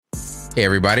Hey,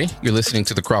 everybody. You're listening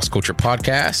to the Cross Culture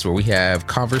Podcast, where we have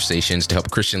conversations to help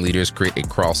Christian leaders create a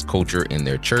cross culture in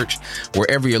their church.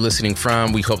 Wherever you're listening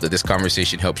from, we hope that this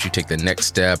conversation helps you take the next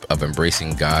step of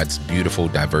embracing God's beautiful,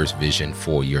 diverse vision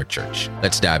for your church.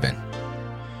 Let's dive in.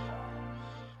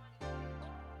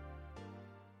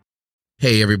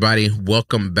 Hey, everybody.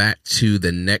 Welcome back to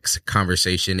the next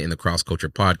conversation in the Cross Culture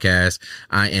Podcast.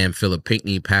 I am Philip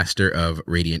Pinckney, pastor of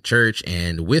Radiant Church,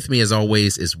 and with me, as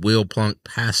always, is Will Plunk,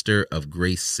 pastor of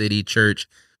Grace City Church.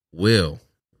 Will,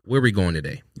 where are we going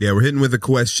today? Yeah, we're hitting with a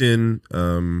question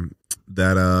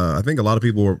that I think a lot of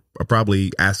people are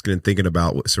probably asking and thinking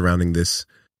about surrounding this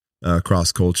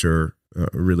cross culture,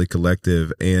 really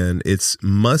collective, and it's: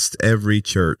 must every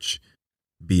church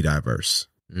be diverse?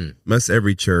 Must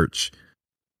every church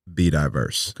be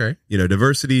diverse? Okay. You know,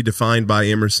 diversity defined by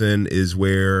Emerson is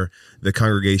where the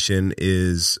congregation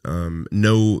is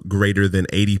no greater than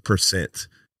 80%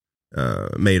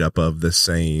 made up of the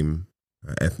same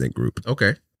ethnic group.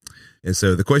 Okay. And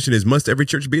so the question is, must every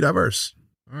church be diverse?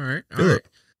 All right. All Philip, right.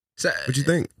 So, what you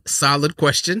think? Solid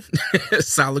question.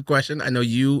 Solid question. I know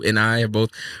you and I have both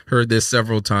heard this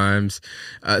several times.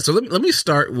 So let me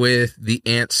start with the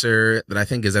answer that I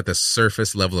think is at the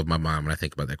surface level of my mind when I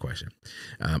think about that question.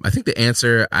 I think the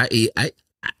answer,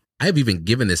 I've even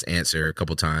given this answer a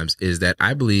couple times, is that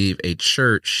I believe a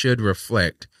church should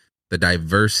reflect the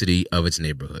diversity of its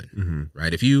neighborhood,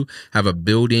 right? If you have a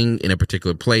building in a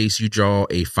particular place, you draw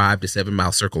a 5 to 7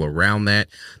 mile circle around that.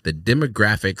 The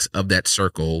demographics of that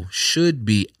circle should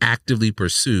be actively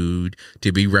pursued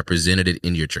to be represented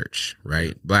in your church,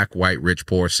 right? Black, white, rich,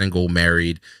 poor, single,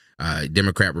 married,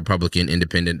 Democrat, Republican,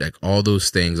 independent, like all those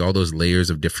things, all those layers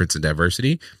of difference and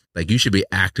diversity, like you should be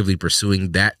actively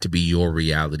pursuing that to be your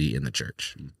reality in the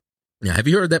church. Now, have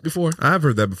you heard that before? I've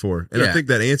heard that before. And Yeah. I think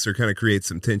that answer kind of creates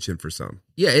some tension for some.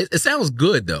 Yeah, it sounds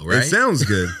good though, right? It sounds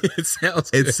good. It sounds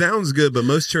good. It sounds good, but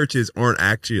most churches aren't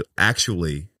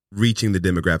actually reaching the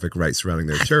demographic right surrounding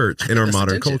their church in our that's the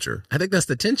modern tension. culture. I think that's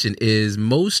the tension, is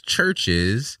most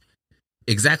churches,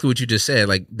 exactly what you just said,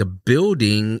 like the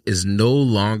building is no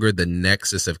longer the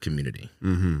nexus of community.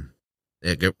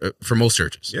 For most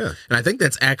churches. Yeah. And I think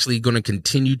that's actually going to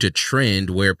continue to trend,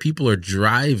 where people are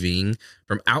driving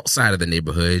from outside of the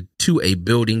neighborhood to a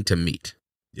building to meet.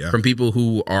 Yeah. From people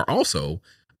who are also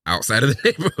outside of the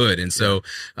neighborhood. And so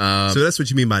So that's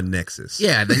what you mean by nexus.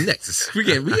 yeah, the nexus. We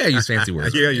gotta use fancy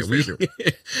words. Yeah, use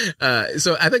fancy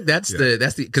So I think that's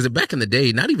because back in the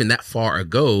day, not even that far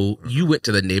ago, you went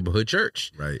to the neighborhood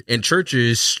church, Right. and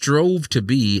churches strove to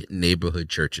be neighborhood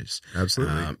churches.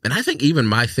 Absolutely. And I think even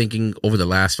my thinking over the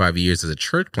last 5 years as a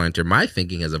church planter, my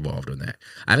thinking has evolved on that.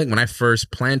 I think when I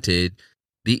first planted,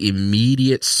 the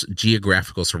immediate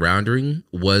geographical surrounding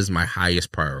was my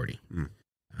highest priority.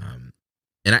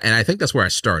 And I think that's where I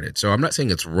started. So I'm not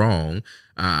saying it's wrong.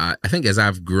 I think as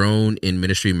I've grown in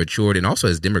ministry and matured, and also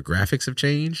as demographics have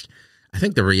changed, I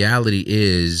think the reality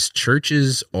is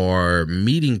churches are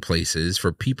meeting places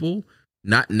for people,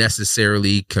 not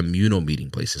necessarily communal meeting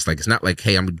places. Like, it's not like,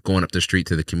 hey, I'm going up the street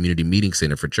to the community meeting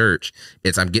center for church.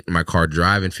 It's I'm getting in my car,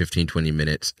 driving 15, 20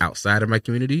 minutes outside of my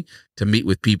community to meet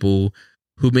with people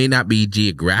who may not be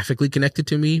geographically connected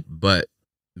to me, but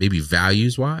maybe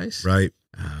values wise. Right.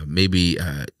 Maybe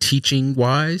teaching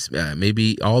wise,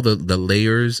 maybe all the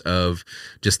layers of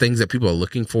just things that people are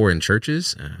looking for in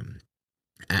churches.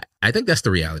 I think that's the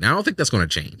reality. I don't think that's going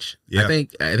to change. Yeah. I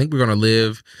think we're going to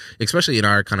live, especially in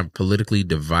our kind of politically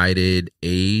divided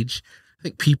age. I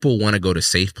think people want to go to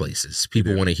safe places.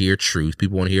 People want to hear truth.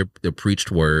 People want to hear the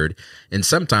preached word. And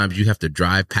sometimes you have to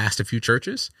drive past a few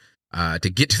churches to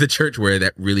get to the church where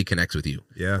that really connects with you.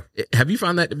 Yeah. Have you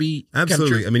found that to be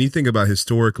Absolutely. I mean, you think about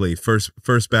historically, First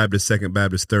Baptist, Second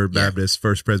Baptist, Third Baptist,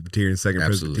 First Presbyterian, Second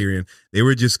Presbyterian. They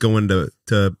were just going to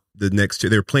the next.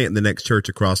 They were planting the next church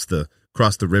across the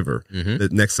river, the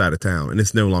next side of town, and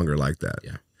it's no longer like that.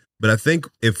 Yeah. But I think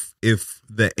if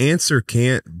the answer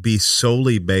can't be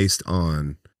solely based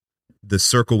on the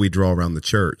circle we draw around the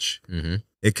church,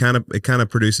 it kind of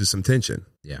produces some tension.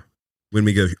 Yeah. When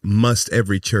we go, must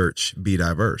every church be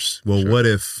diverse? Well, Sure.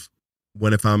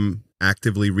 what if I'm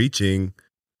actively reaching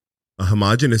a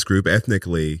homogenous group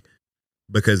ethnically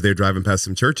because they're driving past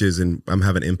some churches and I'm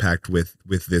having impact with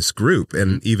this group?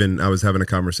 And even I was having a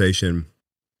conversation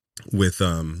with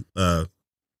a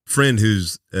friend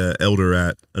who's elder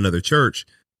at another church,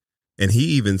 and he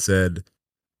even said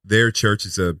their church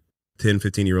is a 10,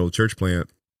 15-year-old church plant.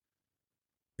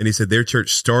 And he said their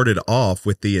church started off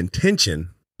with the intention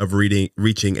of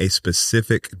reaching a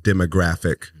specific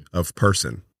demographic of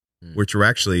person, which were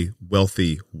actually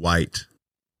wealthy, white,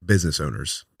 business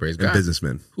owners Praise and God.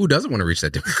 businessmen. Who doesn't want to reach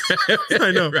that demographic?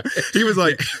 I know. Right. He was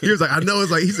like, I know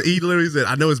it's like, he literally said,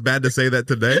 I know it's bad to say that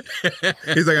today.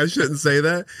 He's like, I shouldn't say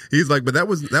that. He's like, but that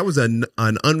was an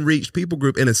unreached people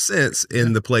group in a sense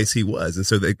in the place he was. And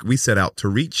so we set out to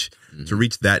reach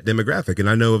that demographic. And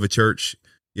I know of a church,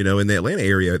 in the Atlanta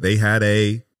area, they had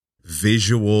a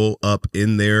visual up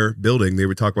in their building. They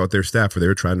would talk about their staff where they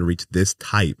were trying to reach this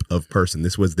type of person.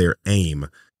 This was their aim,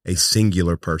 a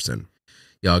singular person.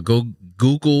 Y'all go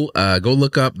Google, go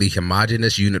look up the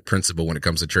homogeneous unit principle when it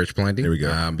comes to church planting. There we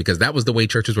go. Because that was the way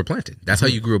churches were planted. That's how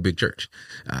you grew a big church.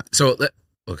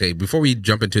 Okay, before we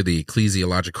jump into the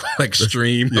ecclesiological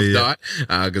stream of thought,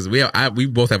 because we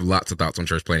both have lots of thoughts on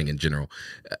church planting in general.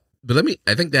 But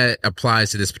I think that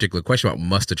applies to this particular question about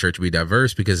must a church be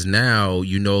diverse, because now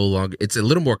it's a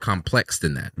little more complex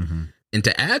than that. Mm-hmm. And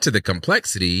to add to the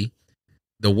complexity,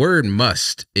 the word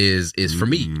must is for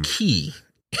me key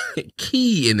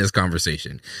in this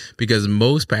conversation, because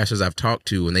most pastors I've talked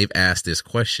to, when they've asked this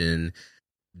question,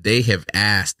 they have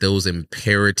asked those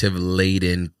imperative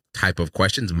laden type of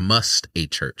questions. Must a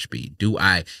church be? Do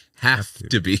I have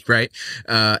to be? Right.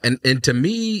 And to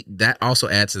me, that also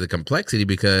adds to the complexity,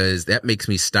 because that makes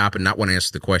me stop and not want to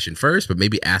answer the question first, but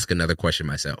maybe ask another question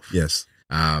myself. Yes.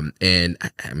 And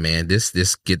man,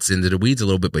 this gets into the weeds a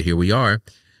little bit, but here we are.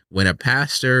 When a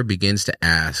pastor begins to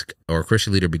ask, or a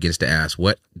Christian leader begins to ask,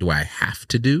 what do I have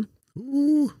to do?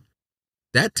 Ooh.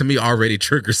 That to me already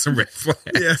triggers some red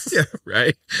flags. Yeah.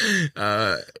 Right.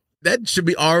 That should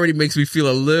be already makes me feel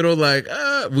a little like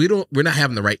we're not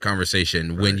having the right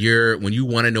conversation when you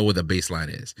want to know what the baseline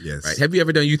is. Yes. Right. Have you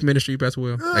ever done youth ministry, Pastor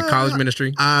Will? Like college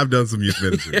ministry? I've done some youth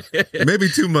ministry. Maybe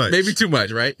too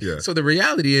much. Right? Yeah. So the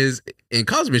reality is, in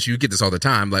college ministry, you get this all the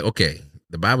time. Like, okay,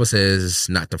 the Bible says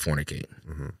not to fornicate.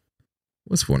 Mm-hmm.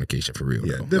 What's fornication for real?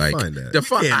 Yeah, though? define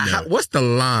that. What's the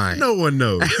line? No one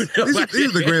knows. These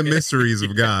are the grand mysteries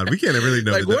of God. We can't really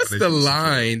know. Like, what's the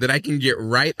line that I can get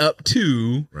right up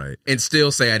to, and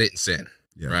still say I didn't sin?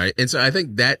 Yeah. Right. And so I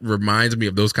think that reminds me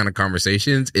of those kind of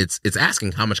conversations. It's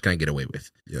asking, how much can I get away with?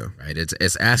 Yeah. Right.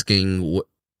 It's asking,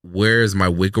 where's my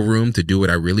wiggle room to do what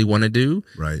I really want to do?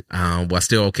 Right. Well,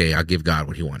 still, okay, I'll give God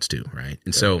what he wants to. Right.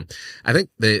 And so I think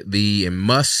the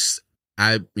must,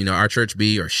 our church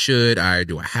be, or should I,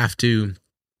 do I have to?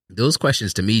 Those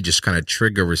questions to me just kind of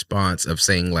trigger a response of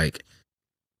saying, like,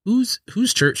 whose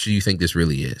church do you think this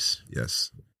really is?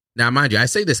 Yes. Now, mind you, I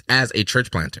say this as a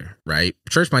church planter, right?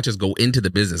 Church planters go into the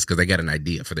business because they got an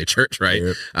idea for their church, right?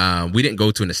 Yep. We didn't go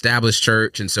to an established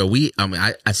church. And so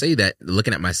I say that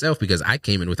looking at myself, because I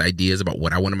came in with ideas about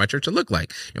what I wanted my church to look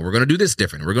like. And we're going to do this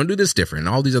different. We're going to do this different,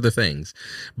 and all these other things.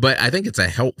 But I think it's a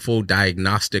helpful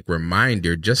diagnostic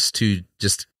reminder just to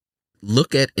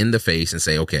look at in the face and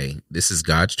say, okay, this is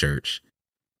God's church.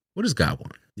 What does God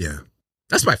want? Yeah.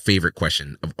 That's my favorite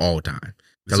question of all time.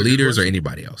 The leaders or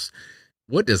anybody else.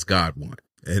 What does God want?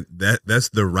 And that's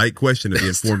the right question to be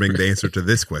informing the answer to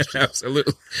this question.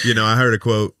 Absolutely. I heard a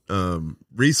quote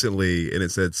recently, and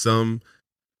it said, some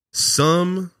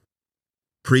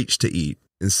preach to eat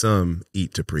and some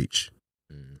eat to preach.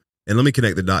 And let me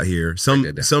connect the dot here.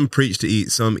 Some preach to eat,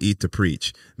 some eat to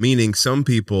preach, meaning some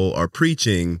people are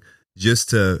preaching just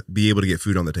to be able to get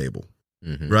food on the table,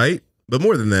 right? But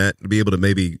more than that, to be able to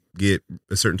maybe get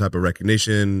a certain type of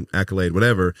recognition, accolade,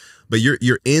 whatever. But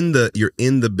you're in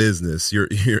the business, you're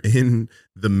in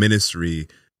the ministry,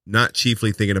 not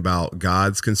chiefly thinking about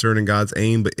God's concern and God's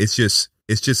aim, but it's just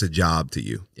a job to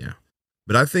you. Yeah.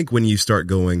 But I think when you start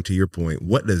going to your point,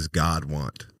 what does God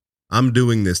want? I'm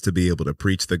doing this to be able to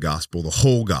preach the gospel, the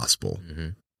whole gospel. Mm-hmm.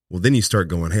 Well, then you start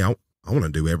going, hey, I want to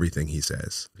do everything he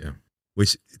says. Yeah.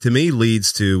 Which to me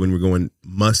leads to, when we're going,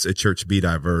 must a church be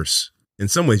diverse? In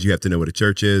some ways, you have to know what a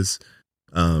church is,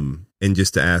 and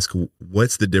just to ask,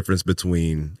 what's the difference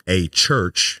between a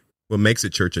church, what makes a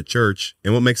church,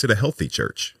 and what makes it a healthy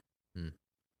church?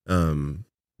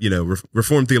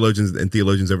 Reformed theologians and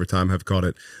theologians over time have called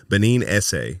it benign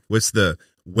esse. What's the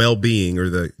well-being or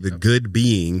the good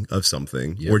being of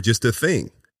something, or just a thing?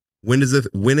 When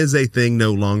is a thing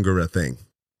no longer a thing?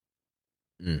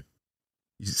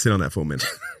 You sit on that for a minute.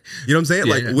 You know what I'm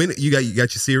saying? When you got your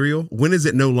cereal, when is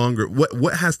it no longer,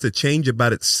 what has to change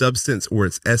about its substance or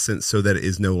its essence so that it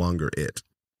is no longer it?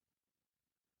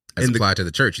 As applied to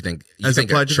the church, you think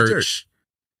a church,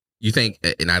 you think,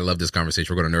 and I love this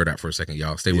conversation. We're going to nerd out for a second,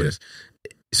 y'all. Stay with us.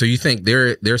 So you think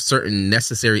there are certain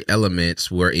necessary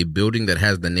elements where a building that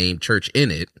has the name church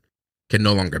in it can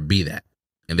no longer be that.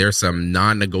 And there are some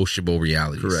non-negotiable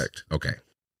realities. Correct. Okay.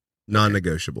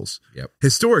 Non-negotiables. Yep.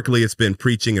 Historically, it's been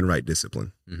preaching and right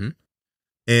discipline. Mm-hmm.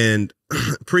 And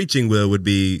preaching would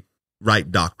be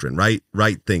right doctrine,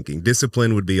 right thinking.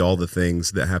 Discipline would be all the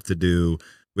things that have to do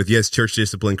with, yes, church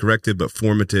discipline, corrective, but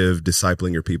formative,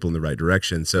 discipling your people in the right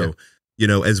direction. So,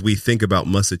 as we think about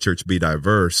must the church be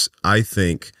diverse, I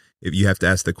think if you have to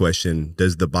ask the question,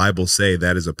 does the Bible say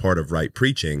that is a part of right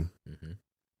preaching? Mm-hmm.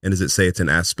 And does it say it's an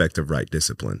aspect of right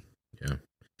discipline? Yeah.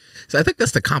 So I think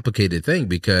that's the complicated thing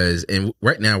because, and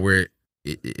right now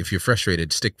if you're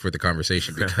frustrated, stick for the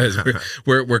conversation because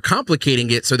we're complicating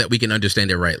it so that we can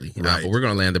understand it rightly. Right. But we're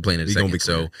going to land the plane in a second.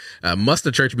 So, must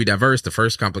the church be diverse? The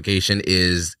first complication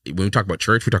is when we talk about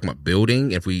church, we're talking about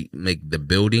building. If we make the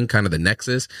building kind of the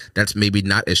nexus, that's maybe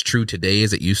not as true today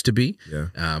as it used to be.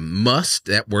 Yeah. Must,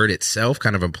 that word itself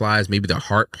kind of implies maybe the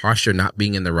heart posture not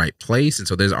being in the right place. And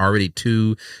so there's already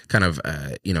two kind of,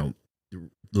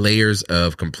 layers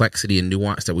of complexity and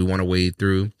nuance that we want to wade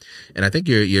through. And I think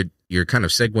you're kind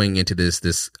of segueing into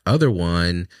this other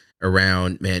one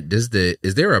around, man, is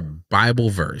there a Bible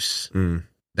verse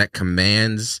that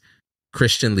commands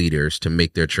Christian leaders to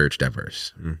make their church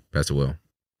diverse? Pastor Will,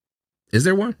 is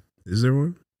there one?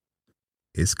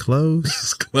 It's close.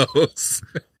 It's close.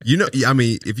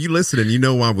 If you listen and you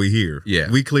know why we're here,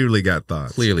 we clearly got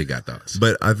thoughts.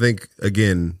 But I think,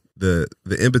 again, the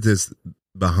impetus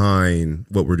behind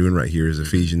what we're doing right here is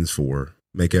Ephesians 4,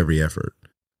 make every effort.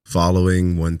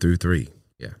 Following 1 through 3.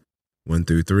 Yeah. 1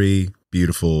 through 3,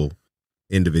 beautiful,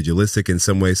 individualistic in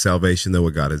some ways, salvation, though,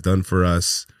 what God has done for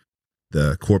us,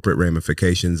 the corporate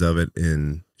ramifications of it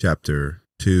in chapter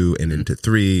 2 and into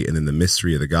 3, and then the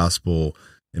mystery of the gospel,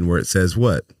 and where it says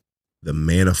what? The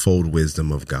manifold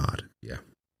wisdom of God. Yeah.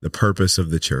 The purpose of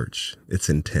the church, its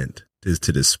intent is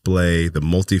to display the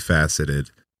multifaceted,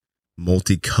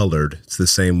 multicolored, it's the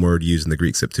same word used in the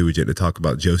Greek Septuagint to talk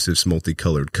about Joseph's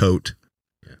multicolored coat,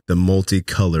 the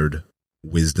multicolored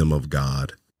wisdom of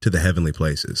God to the heavenly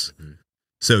places.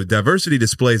 So diversity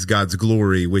displays God's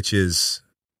glory, which is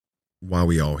why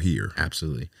we all here.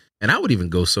 Absolutely. And I would even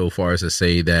go so far as to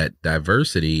say that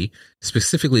diversity,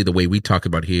 specifically the way we talk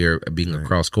about here, being a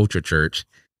cross-culture church,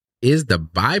 is the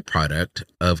byproduct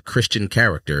of Christian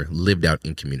character lived out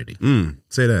in community.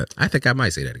 Say that. I think I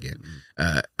might say that again.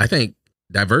 I think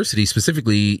diversity,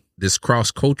 specifically this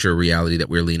cross-culture reality that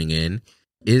we're leaning in,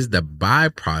 is the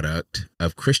byproduct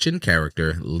of Christian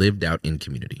character lived out in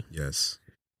community. Yes.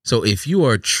 So if you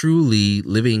are truly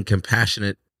living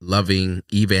compassionate, loving,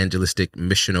 evangelistic,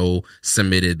 missional,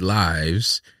 submitted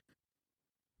lives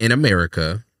in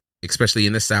America, especially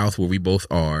in the South where we both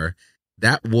are,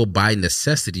 that will by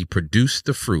necessity produce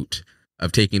the fruit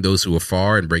of taking those who are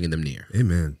far and bringing them near.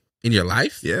 Amen. In your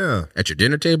life, at your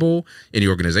dinner table, in your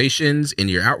organizations, in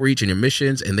your outreach, in your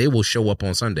missions, and they will show up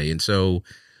on Sunday. And so,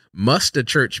 must the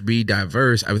church be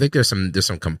diverse? I would think there's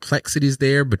some complexities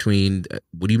there between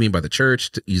what do you mean by the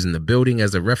church, using the building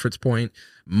as a reference point.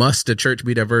 Must the church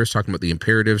be diverse? Talking about the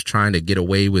imperatives, trying to get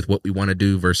away with what we want to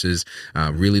do versus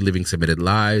really living submitted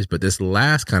lives. But this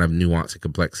last kind of nuance and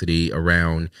complexity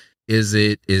around is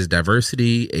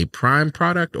diversity a prime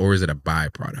product or is it a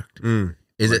byproduct?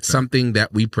 Is it something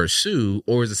that we pursue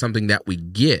or is it something that we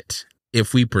get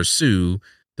if we pursue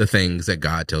the things that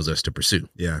God tells us to pursue?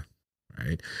 Yeah.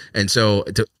 Right. And so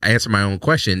to answer my own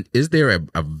question, is there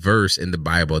a verse in the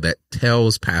Bible that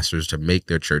tells pastors to make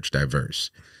their church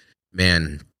diverse?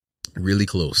 Man, really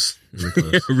close.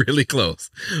 Really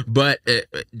close. But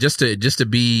just to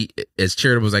be as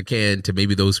charitable as I can to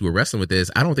maybe those who are wrestling with this,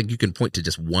 I don't think you can point to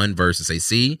just one verse and say,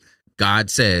 see,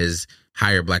 God says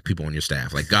hire Black people on your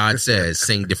staff. Like God says,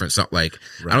 sing different songs. Like,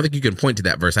 I don't think you can point to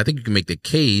that verse. I think you can make the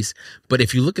case. But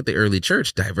if you look at the early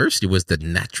church, diversity was the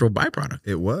natural byproduct.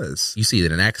 It was. You see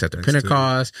that in Acts after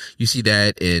Pentecost. You see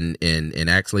that in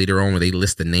Acts later on where they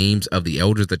list the names of the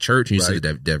elders of the church. And you see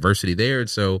the diversity there. And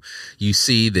so you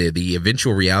see the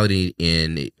eventual reality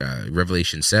in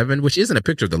Revelation 7, which isn't a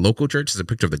picture of the local church. It's a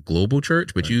picture of the global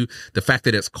church. But the fact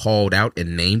that it's called out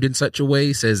and named in such a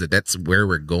way says that that's where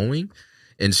we're going.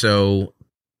 And so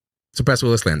Pastor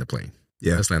Will, let's land the plane.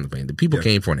 Yeah. Let's land the plane. The people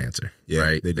came for an answer. Yeah,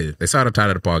 right? They did. They saw the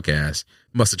title of the podcast,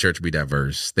 Must the Church Be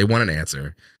Diverse? They want an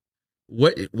answer.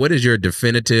 What is your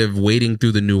definitive, wading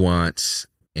through the nuance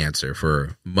answer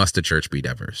for must the church be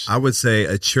diverse? I would say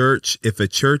if a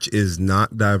church is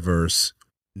not diverse,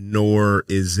 nor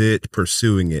is it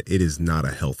pursuing it, it is not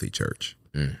a healthy church.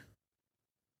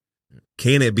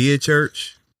 Can it be a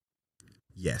church?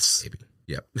 Yes. Maybe.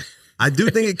 Yep. I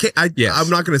do think it can. Yes. I'm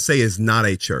not going to say it's not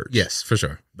a church. Yes, for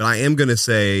sure. But I am going to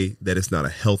say that it's not a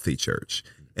healthy church.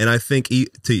 And I think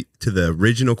to the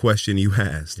original question you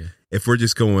asked, if we're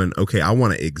just going, okay, I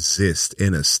want to exist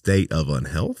in a state of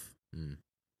unhealth,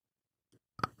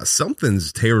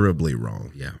 something's terribly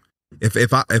wrong. Yeah.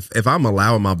 If I'm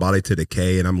allowing my body to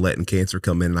decay and I'm letting cancer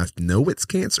come in and I know it's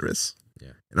cancerous,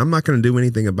 and I'm not going to do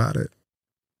anything about it,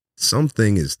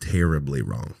 something is terribly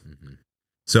wrong. Mm-hmm.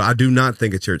 So I do not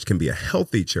think a church can be a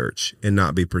healthy church and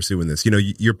not be pursuing this. You know,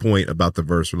 your point about the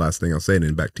verse, or last thing I'll say, and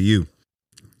then back to you,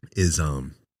 is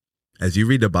as you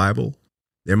read the Bible,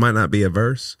 there might not be a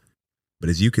verse, but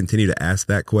as you continue to ask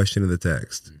that question of the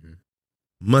text, mm-hmm.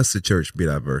 Must the church be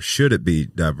diverse? Should it be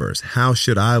diverse? How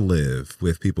should I live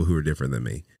with people who are different than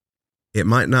me? It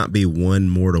might not be one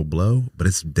mortal blow, but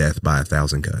it's death by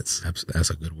 1,000 cuts.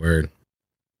 That's a good word.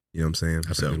 You know what I'm saying?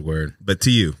 That's a good word. But to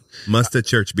you, must the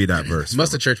church be diverse?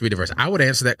 Must the church be diverse? I would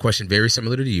answer that question very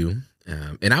similar to you.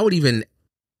 And I would even,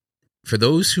 for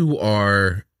those who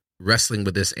are wrestling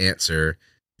with this answer,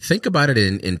 think about it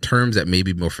in terms that may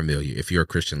be more familiar if you're a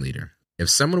Christian leader. If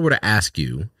someone were to ask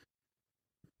you,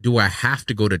 do I have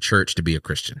to go to church to be a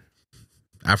Christian?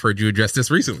 I've heard you address this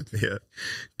recently. Yeah.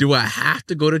 Do I have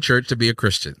to go to church to be a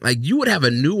Christian? Like, you would have a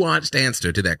nuanced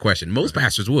answer to that question. Most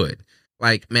pastors would.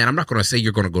 Like, man, I'm not going to say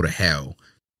you're going to go to hell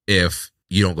if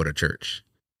you don't go to church.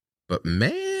 But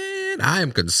man, I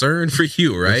am concerned for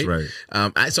you, right? That's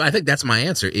right. So I think that's my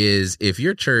answer is if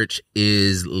your church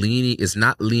is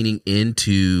not leaning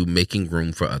into making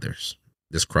room for others,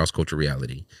 this cross-cultural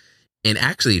reality. And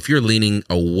actually, if you're leaning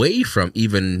away from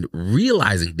even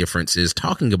realizing differences,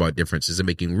 talking about differences and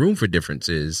making room for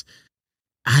differences,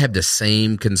 I have the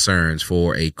same concerns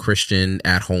for a Christian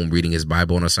at home reading his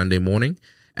Bible on a Sunday morning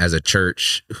as a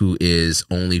church who is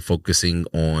only focusing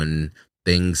on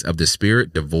things of the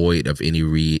Spirit, devoid of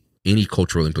any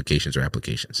cultural implications or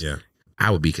applications. Yeah, I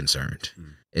would be concerned.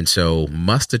 And so,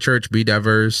 must the church be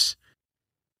diverse?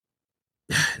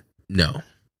 No.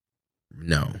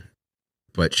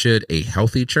 But should a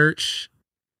healthy church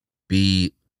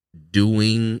be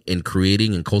doing and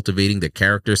creating and cultivating the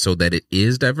character so that it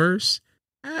is diverse?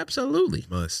 Absolutely.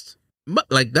 Must.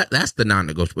 But like that's the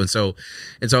non-negotiable. And so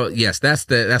yes, that's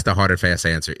the hard and fast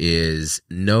answer is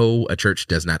no, a church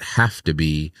does not have to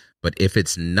be, but if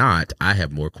it's not, I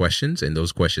have more questions, and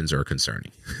those questions are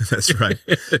concerning. That's right.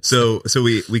 So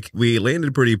we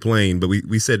landed pretty plain, but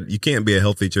we said you can't be a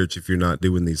healthy church if you're not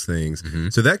doing these things. Mm-hmm.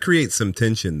 So that creates some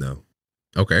tension though.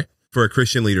 Okay. For a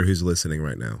Christian leader who's listening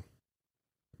right now,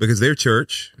 because their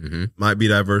church mm-hmm. might be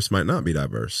diverse, might not be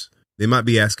diverse. They might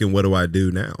be asking, what do I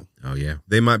do now? Oh, yeah.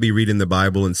 They might be reading the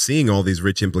Bible and seeing all these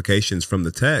rich implications from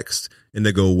the text, and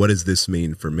they go, what does this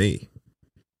mean for me?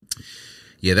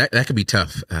 Yeah, that could be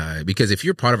tough because if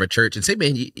you're part of a church and say,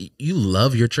 man, you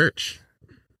love your church.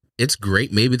 It's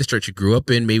great. Maybe the church you grew up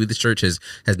in, maybe the church has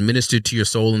ministered to your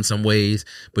soul in some ways,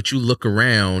 but you look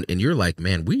around and you're like,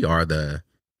 man, we are the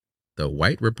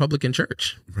white Republican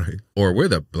church, right? Or we're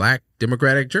the black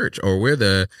Democratic church, or we're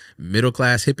the middle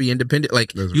class hippie independent.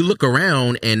 Like you look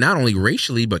around and not only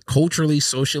racially, but culturally,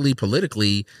 socially,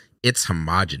 politically, it's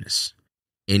homogenous.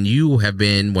 And you have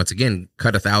been, once again,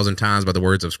 cut 1,000 times by the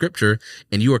words of scripture,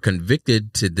 and you are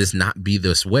convicted to this not be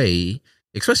this way,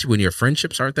 especially when your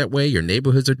friendships aren't that way, your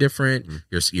neighborhoods are different,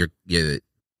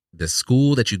 the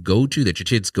school that you go to, that your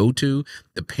kids go to,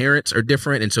 the parents are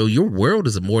different. And so your world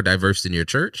is more diverse than your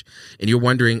church. And you're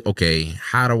wondering, okay,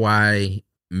 how do I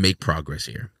make progress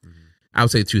here? Mm-hmm. I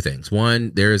would say two things.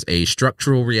 One, there's a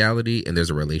structural reality and there's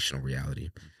a relational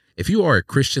reality. If you are a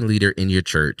Christian leader in your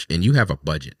church and you have a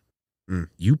budget,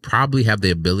 you probably have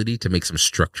the ability to make some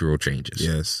structural changes.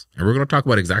 Yes. And we're going to talk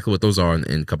about exactly what those are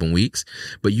in a couple of weeks.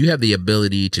 But you have the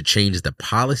ability to change the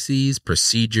policies,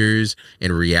 procedures,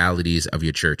 and realities of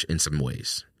your church in some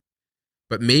ways.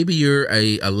 But maybe you're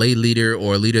a lay leader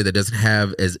or a leader that doesn't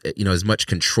have as much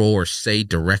control or say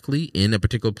directly in a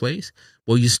particular place.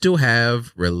 Well, you still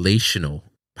have relational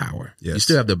power. Yes. You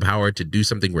still have the power to do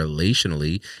something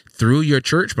relationally through your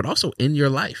church, but also in your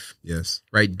life. Yes.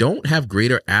 Right? Don't have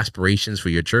greater aspirations for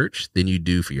your church than you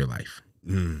do for your life.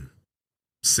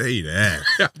 Say that.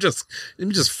 Let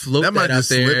me just float that might out just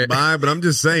there. slip by, but I'm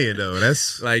just saying though,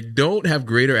 that's like, don't have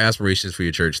greater aspirations for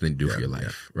your church than you do for your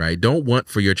life, right? Don't want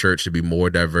for your church to be more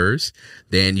diverse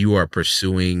than you are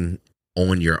pursuing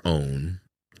on your own,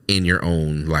 in your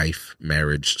own life,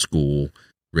 marriage, school,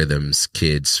 rhythms,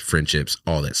 kids, friendships,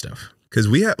 all that stuff. Because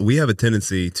we have a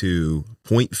tendency to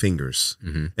point fingers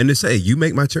and to say, you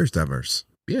make my church diverse.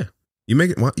 Yeah. You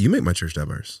make my church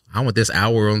diverse. I want this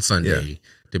hour on Sunday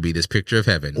to be this picture of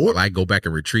heaven while I go back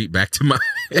and retreat back to my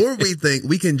or we think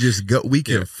we can just go, we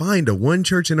can find one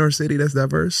church in our city that's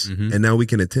diverse and now we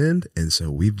can attend. And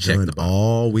so we've done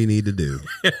all we need to do.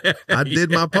 I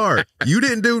did my part. You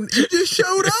didn't do, you just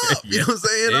showed up. You know what I'm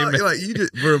saying? You're like, you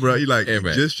just, bro, you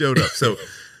just showed up.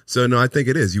 So no, I think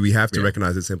it is. We have to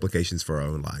recognize its implications for our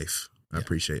own life. I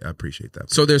appreciate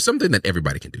that. So there's something that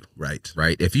everybody can do. Right.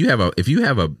 If you have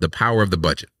the power of the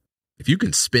budget, if you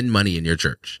can spend money in your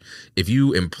church, if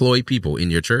you employ people in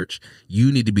your church,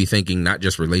 you need to be thinking not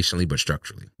just relationally, but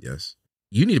structurally. Yes.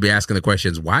 You need to be asking the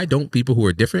questions, why don't people who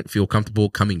are different feel comfortable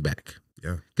coming back?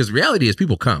 Yeah. Because the reality is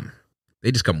people come.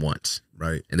 They just come once.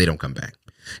 Right. And they don't come back.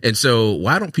 And so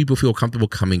why don't people feel comfortable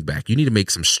coming back? You need to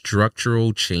make some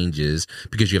structural changes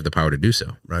because you have the power to do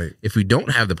so. Right. If we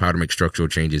don't have the power to make structural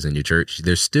changes in your church,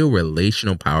 there's still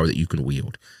relational power that you can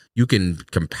wield. You can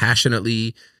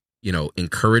compassionately,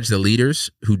 encourage the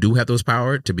leaders who do have those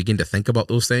power to begin to think about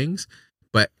those things,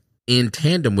 but in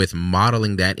tandem with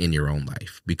modeling that in your own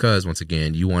life. Because once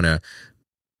again, you want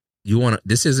to,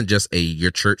 this isn't just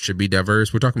your church should be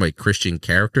diverse. We're talking about Christian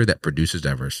character that produces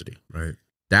diversity. Right.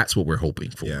 That's what we're hoping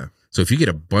for. Yeah. So if you get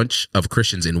a bunch of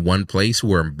Christians in one place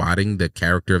who are embodying the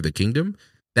character of the kingdom,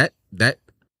 that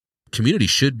community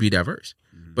should be diverse.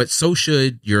 Mm-hmm. But so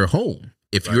should your home.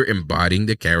 If you're embodying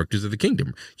the characters of the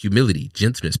kingdom, humility,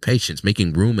 gentleness, patience,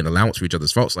 making room and allowance for each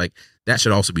other's faults, like that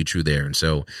should also be true there. And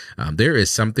so there is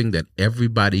something that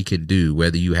everybody can do,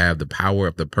 whether you have the power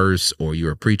of the purse or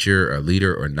you're a preacher or a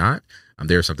leader or not.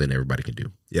 There's something that everybody can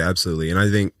do. Yeah, absolutely. And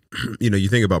I think, you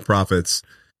think about prophets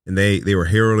and they were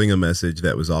heralding a message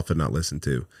that was often not listened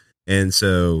to. And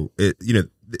so,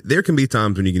 there can be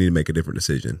times when you need to make a different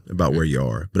decision about where you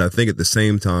are. But I think at the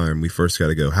same time, we first got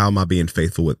to go, how am I being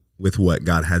faithful with what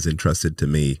God has entrusted to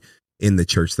me in the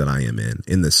church that I am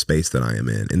in the space that I am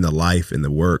in the life, in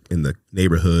the work, in the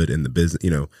neighborhood, in the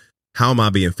business, how am I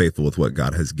being faithful with what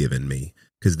God has given me?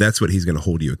 Because that's what he's going to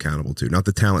hold you accountable to, not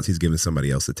the talents he's given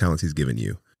somebody else, the talents he's given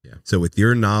you. Yeah. So with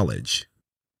your knowledge,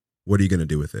 what are you going to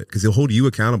do with it? Because he'll hold you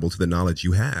accountable to the knowledge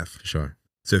you have. Sure.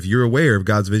 So if you're aware of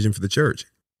God's vision for the church,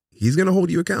 he's going to hold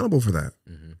you accountable for that.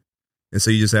 Mm-hmm. And so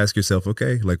you just ask yourself,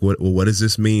 okay, like what does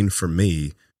this mean for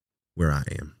me where I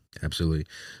am? Absolutely.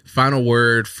 Final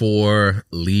word for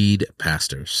lead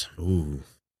pastors. Ooh.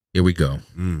 Here we go.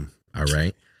 All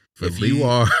right. If you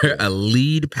are a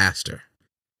lead pastor,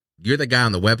 you're the guy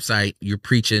on the website, you're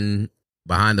preaching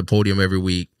behind the podium every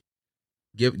week.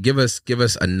 Give us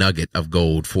a nugget of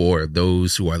gold for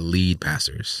those who are lead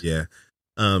pastors. Yeah.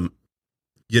 I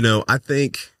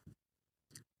think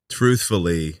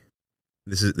truthfully,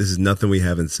 this is nothing we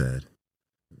haven't said,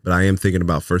 but I am thinking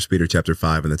about 1 Peter chapter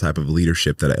 5 and the type of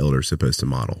leadership that an elder is supposed to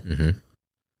model. Mm-hmm.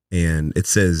 And it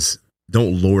says,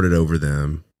 don't lord it over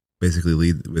them, basically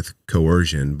lead with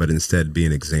coercion, but instead be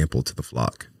an example to the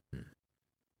flock.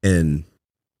 And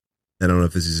I don't know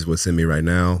if this is what's in me right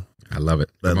now. I love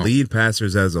it. But lead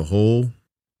pastors as a whole,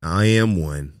 I am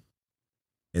one.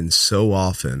 And so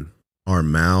often our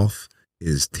mouth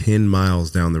is 10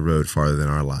 miles down the road farther than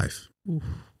our life. Ooh.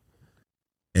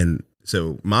 And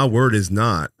so my word is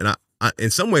not, and I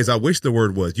in some ways I wish the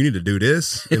word was, you need to do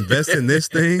this, invest in this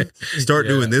thing, start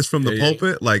doing this from the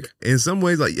pulpit. Like in some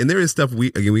ways, like, and there is stuff we're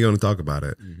going to talk about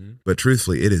it, but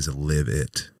truthfully it is live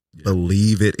it. Yeah.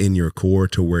 Believe it in your core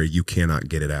to where you cannot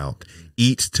get it out.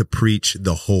 Eat to preach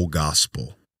the whole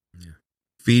gospel. Yeah.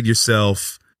 Feed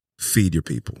yourself, feed your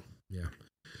people. Yeah.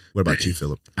 What about you,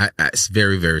 Philip? It's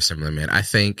very, very similar, man. I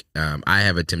think I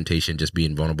have a temptation, just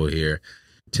being vulnerable here,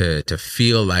 to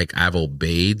feel like I've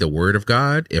obeyed the word of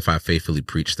God if I faithfully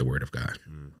preach the word of God.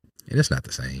 And it's not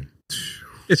the same.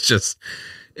 It's just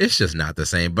not the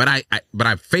same. But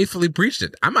I faithfully preached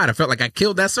it. I might have felt like I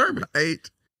killed that sermon. Right.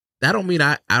 That don't mean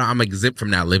I'm exempt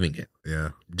from now living it. Yeah.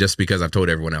 Just because I've told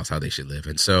everyone else how they should live.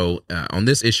 And so on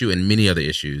this issue and many other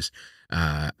issues,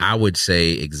 I would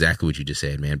say exactly what you just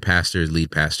said, man. Pastors,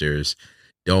 lead pastors,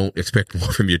 don't expect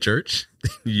more from your church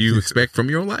than you expect from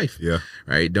your own life. Yeah.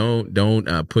 Right.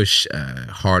 Don't push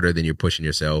harder than you're pushing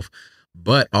yourself.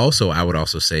 But also, I would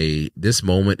also say this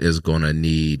moment is going to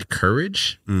need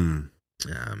courage.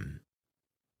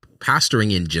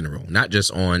 Pastoring in general, not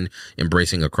just on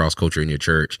embracing a cross culture in your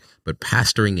church, but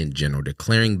pastoring in general,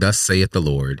 declaring thus saith the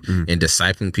Lord and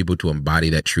discipling people to embody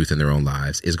that truth in their own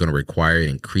lives is going to require an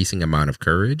increasing amount of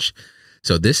courage.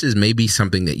 So this is maybe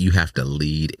something that you have to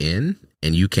lead in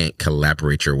and you can't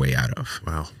collaborate your way out of.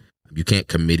 Wow. You can't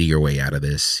committee your way out of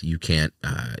this. You can't,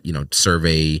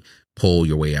 survey, pull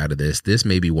your way out of this. This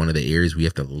may be one of the areas we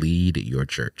have to lead your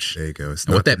church. There you go.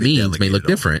 And what that means may look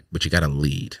different, but you got to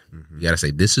lead. You got to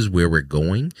say, this is where we're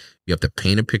going. You have to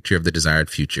paint a picture of the desired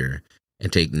future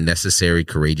and take necessary,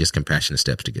 courageous, compassionate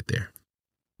steps to get there.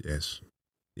 Yes.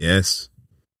 Yes. Is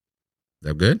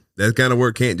that good? That kind of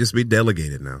work can't just be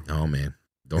delegated now. Oh, man.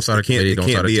 Don't start a committee. Don't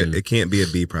start a team. It can't be a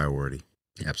B priority.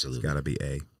 Absolutely. It's got to be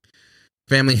A.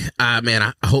 Family, man,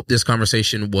 I hope this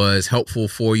conversation was helpful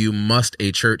for you. Must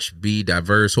a church be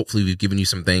diverse? Hopefully we've given you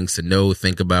some things to know,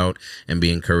 think about, and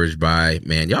be encouraged by.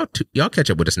 Man, y'all catch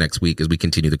up with us next week as we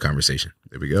continue the conversation.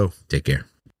 There we go. Take care.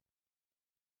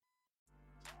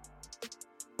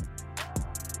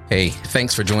 Hey,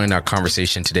 thanks for joining our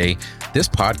conversation today. This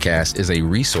podcast is a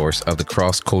resource of the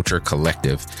Cross Culture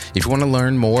Collective. If you want to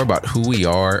learn more about who we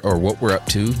are or what we're up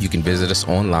to, you can visit us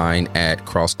online at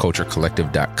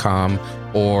crossculturecollective.com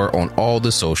or on all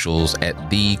the socials at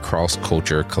The Cross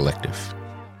Culture Collective.